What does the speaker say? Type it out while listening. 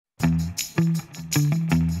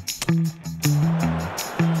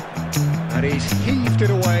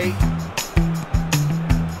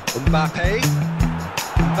MBAPPE.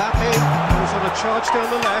 MBAPPE goes on a charge down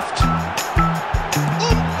the left.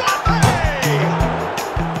 MBAPPE!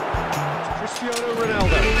 Cristiano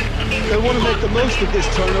Ronaldo. They want to make the most of this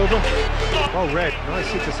turnover. Well read,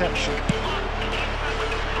 nice interception.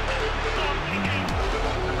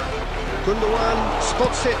 Gundogan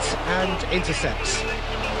spots it and intercepts.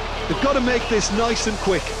 They've got to make this nice and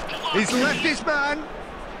quick. He's left his man.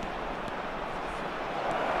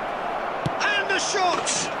 And the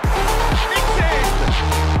shot! It's in!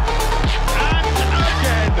 And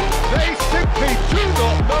again, they simply do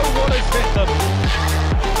not know what has hit them.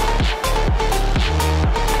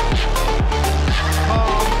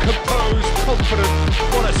 Calm, composed, confident.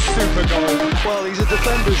 What a super goal. Well, he's a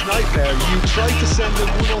defender's nightmare. You tried to send him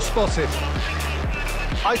Well spotted.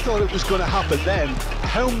 I thought it was going to happen then.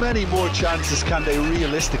 How many more chances can they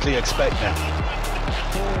realistically expect now?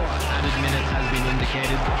 4 added minutes has been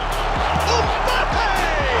indicated. MBAPPE!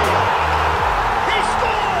 He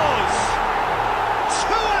scores!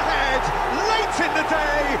 2 ahead, late in the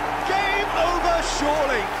day. Game over,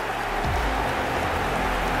 surely.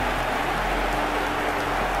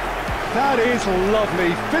 That is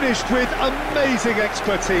lovely, finished with amazing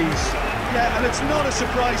expertise. Yeah, and it's not a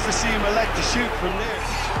surprise to see him elect to shoot from there.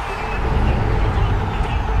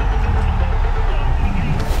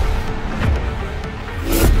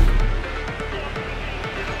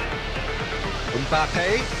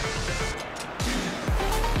 MBAPPE.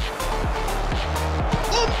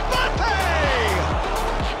 MBAPPE!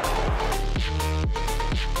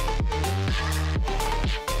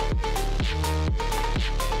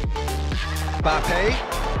 MBAPPE.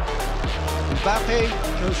 MBAPPE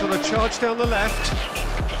goes on a charge down the left.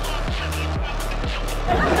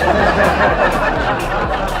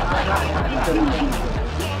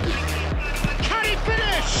 Can he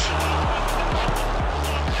finish?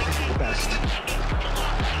 The best.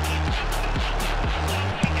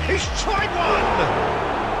 He's tried one!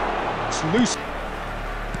 It's loose.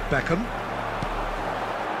 Beckham.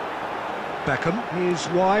 Beckham is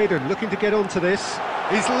wide and looking to get onto this.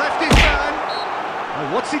 He's left his man.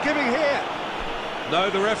 And what's he giving here? No,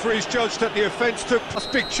 the referee's judged that the offence took a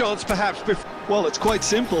big chance perhaps before. Well, it's quite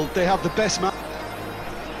simple. They have the best man.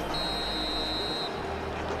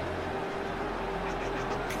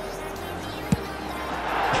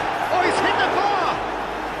 Oh, he's hit the bar!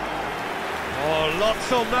 Oh,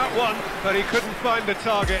 lots on that one, but he couldn't find the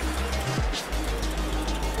target.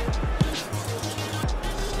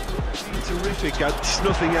 Terrific at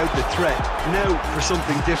snuffing out the threat. Now for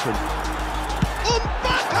something different.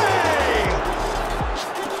 MBAPPE!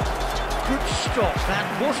 Good stop,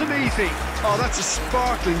 that wasn't easy. Oh, that's a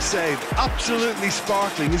sparkling save. Absolutely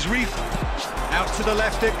sparkling. His Out to the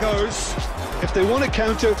left it goes. If they want to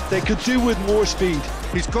counter, they could do with more speed.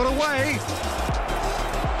 He's got away.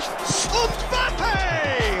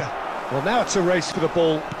 MBAPPE! Well, now it's a race for the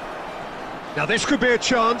ball. Now this could be a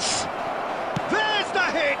chance. There's the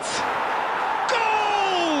hit!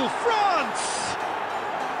 Goal! France!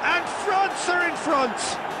 And France are in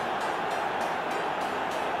front.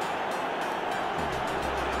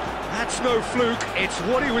 That's no fluke, it's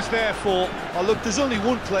what he was there for. Oh, look, there's only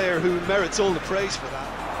one player who merits all the praise for that.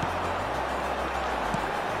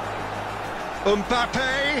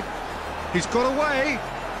 MBAPPE! He's got away.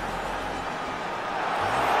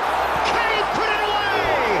 Kane put it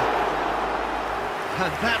away!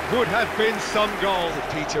 And that would have been some goal.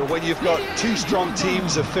 Peter, when you've got two strong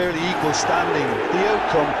teams of fairly equal standing, the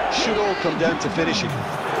outcome should all come down to finishing.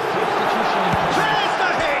 There's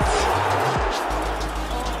the hit!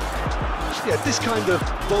 Yeah, this kind of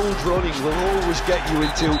bold running will always get you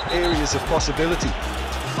into areas of possibility.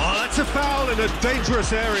 Oh, that's a foul in a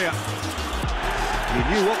dangerous area. He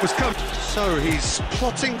knew what was coming. So he's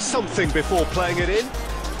plotting something before playing it in.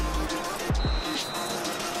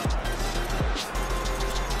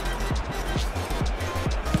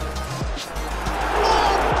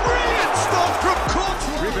 Oh, brilliant stop from Court.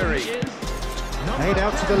 Ribéry. Made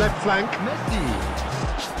out to the left flank. Messi.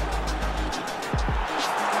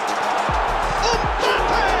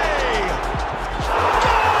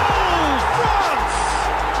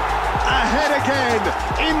 Again,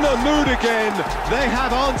 in the mood again, they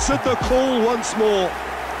have answered the call once more.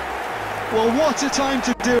 Well, what a time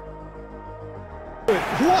to do it.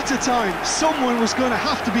 What a time. Someone was going to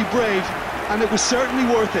have to be brave, and it was certainly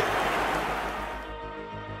worth it.